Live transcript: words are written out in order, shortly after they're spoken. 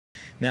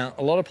Now,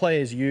 a lot of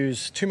players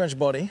use too much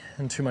body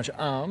and too much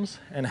arms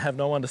and have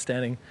no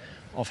understanding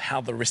of how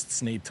the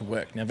wrists need to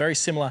work. Now, very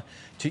similar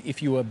to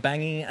if you were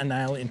banging a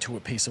nail into a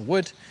piece of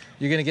wood,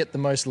 you're going to get the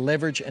most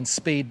leverage and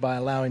speed by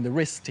allowing the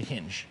wrists to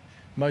hinge.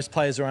 Most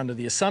players are under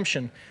the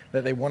assumption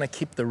that they want to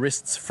keep the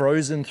wrists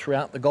frozen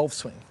throughout the golf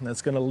swing. And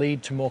that's going to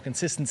lead to more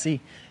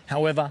consistency.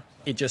 However,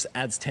 it just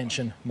adds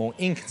tension, more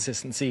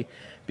inconsistency,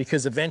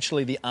 because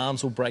eventually the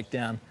arms will break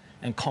down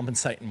and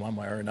compensate in one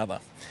way or another.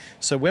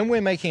 So when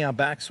we're making our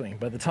backswing,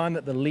 by the time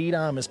that the lead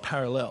arm is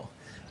parallel,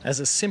 as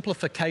a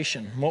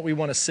simplification, what we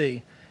want to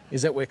see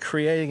is that we're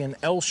creating an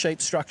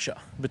L-shaped structure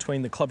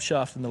between the club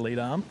shaft and the lead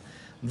arm.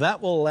 That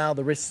will allow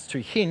the wrists to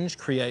hinge,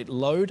 create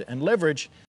load and leverage,